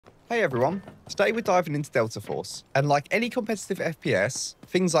Hey everyone, today we're diving into Delta Force, and like any competitive FPS,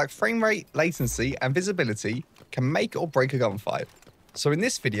 things like frame rate, latency, and visibility can make or break a gunfight. So in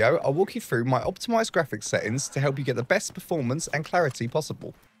this video, I'll walk you through my optimized graphics settings to help you get the best performance and clarity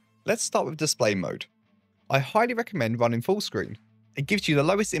possible. Let's start with display mode. I highly recommend running full screen. It gives you the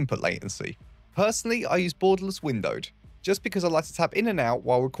lowest input latency. Personally, I use borderless windowed, just because I like to tap in and out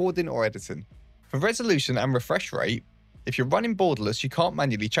while recording or editing. For resolution and refresh rate, if you're running borderless, you can't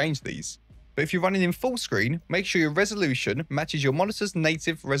manually change these. But if you're running in full screen, make sure your resolution matches your monitor's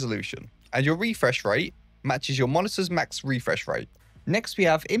native resolution, and your refresh rate matches your monitor's max refresh rate. Next, we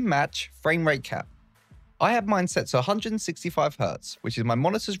have in-match frame rate cap. I have mine set to 165 Hz, which is my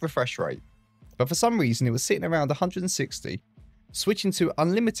monitor's refresh rate, but for some reason it was sitting around 160. Switching to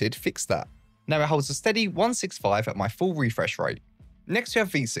unlimited fixed that. Now it holds a steady 165 at my full refresh rate. Next, we have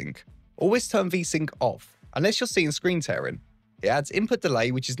VSync. Always turn VSync off, unless you're seeing screen tearing. It adds input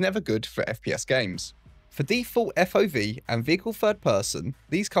delay, which is never good for FPS games. For default FOV and vehicle third person,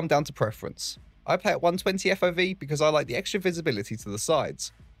 these come down to preference. I play at 120 FOV because I like the extra visibility to the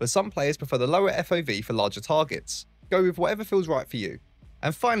sides, but some players prefer the lower FOV for larger targets. Go with whatever feels right for you.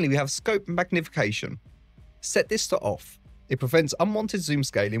 And finally, we have scope magnification. Set this to off. It prevents unwanted zoom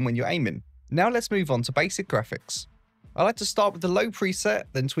scaling when you're aiming. Now let's move on to basic graphics. I like to start with the low preset,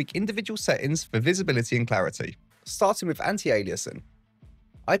 then tweak individual settings for visibility and clarity. Starting with anti-aliasing.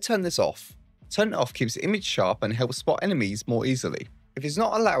 I turn this off. Turn it off keeps the image sharp and helps spot enemies more easily. If it's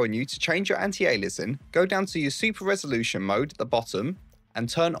not allowing you to change your anti-aliasing, go down to your super resolution mode at the bottom and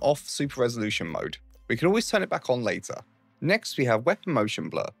turn off super resolution mode. We can always turn it back on later. Next, we have weapon motion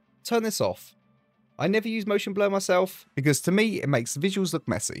blur. Turn this off. I never use motion blur myself because to me it makes the visuals look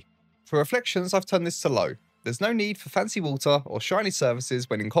messy. For reflections, I've turned this to low. There's no need for fancy water or shiny surfaces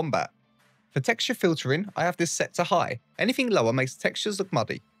when in combat. For texture filtering, I have this set to high. Anything lower makes the textures look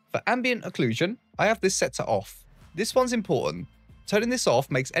muddy. For ambient occlusion, I have this set to off. This one's important. Turning this off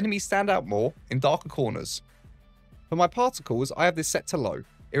makes enemies stand out more in darker corners. For my particles, I have this set to low.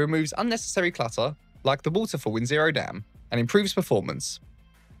 It removes unnecessary clutter, like the waterfall in Zero Dam, and improves performance.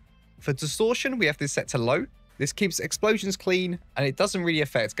 For distortion, we have this set to low. This keeps explosions clean, and it doesn't really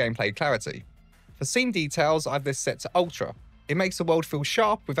affect gameplay clarity. For scene details, I have this set to ultra. It makes the world feel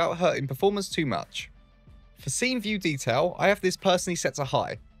sharp without hurting performance too much. For scene view detail, I have this personally set to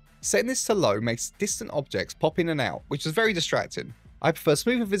high. Setting this to low makes distant objects pop in and out, which is very distracting. I prefer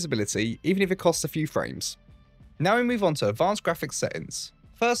smoother visibility, even if it costs a few frames. Now we move on to advanced graphics settings.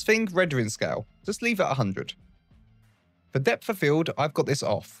 First thing, rendering scale. Just leave it at 100. For depth of field, I've got this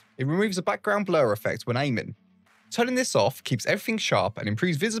off. It removes a background blur effect when aiming. Turning this off keeps everything sharp and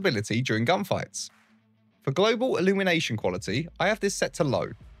improves visibility during gunfights. For global illumination quality, I have this set to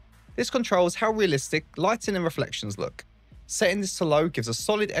low. This controls how realistic lighting and reflections look. Setting this to low gives a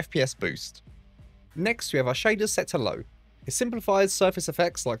solid FPS boost. Next, we have our shaders set to low. It simplifies surface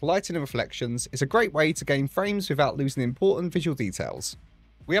effects like lighting and reflections. It's a great way to gain frames without losing important visual details.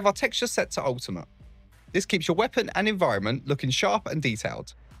 We have our texture set to ultimate. This keeps your weapon and environment looking sharp and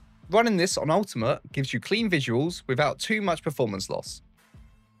detailed. Running this on ultimate gives you clean visuals without too much performance loss.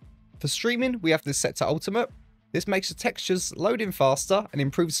 For streaming, we have this set to ultimate. This makes the textures load in faster and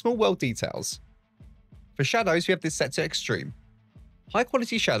improves small world details. For shadows, we have this set to extreme. High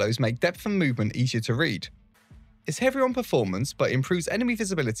quality shadows make depth and movement easier to read. It's heavier on performance but improves enemy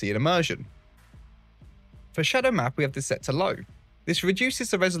visibility and immersion. For shadow map, we have this set to low. This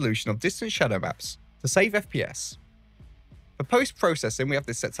reduces the resolution of distant shadow maps to save FPS. For post-processing, we have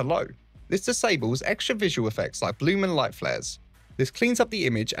this set to low. This disables extra visual effects like bloom and light flares. This cleans up the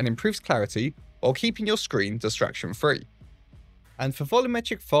image and improves clarity while keeping your screen distraction-free. And for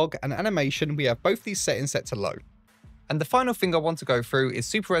volumetric fog and animation, we have both these settings set to low. And the final thing I want to go through is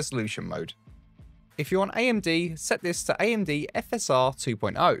super resolution mode. If you're on AMD, set this to AMD FSR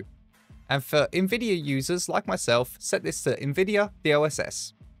 2.0. And for NVIDIA users like myself, set this to NVIDIA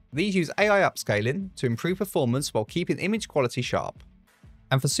DLSS. These use AI upscaling to improve performance while keeping image quality sharp.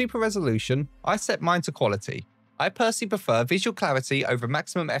 And for super resolution, I set mine to quality. I personally prefer visual clarity over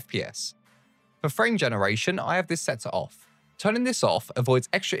maximum FPS. For frame generation, I have this set to off. Turning this off avoids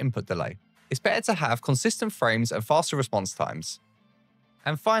extra input delay. It's better to have consistent frames and faster response times.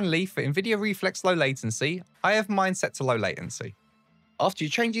 And finally, for NVIDIA Reflex Low Latency, I have mine set to low latency. After you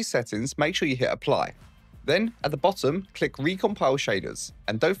change these settings, make sure you hit apply. Then, at the bottom, click Recompile Shaders,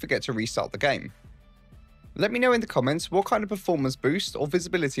 and don't forget to restart the game. Let me know in the comments what kind of performance boost or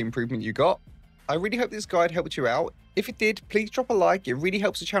visibility improvement you got. I really hope this guide helped you out. If it did, please drop a like, it really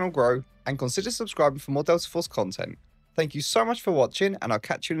helps the channel grow, and consider subscribing for more Delta Force content. Thank you so much for watching, and I'll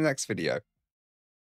catch you in the next video.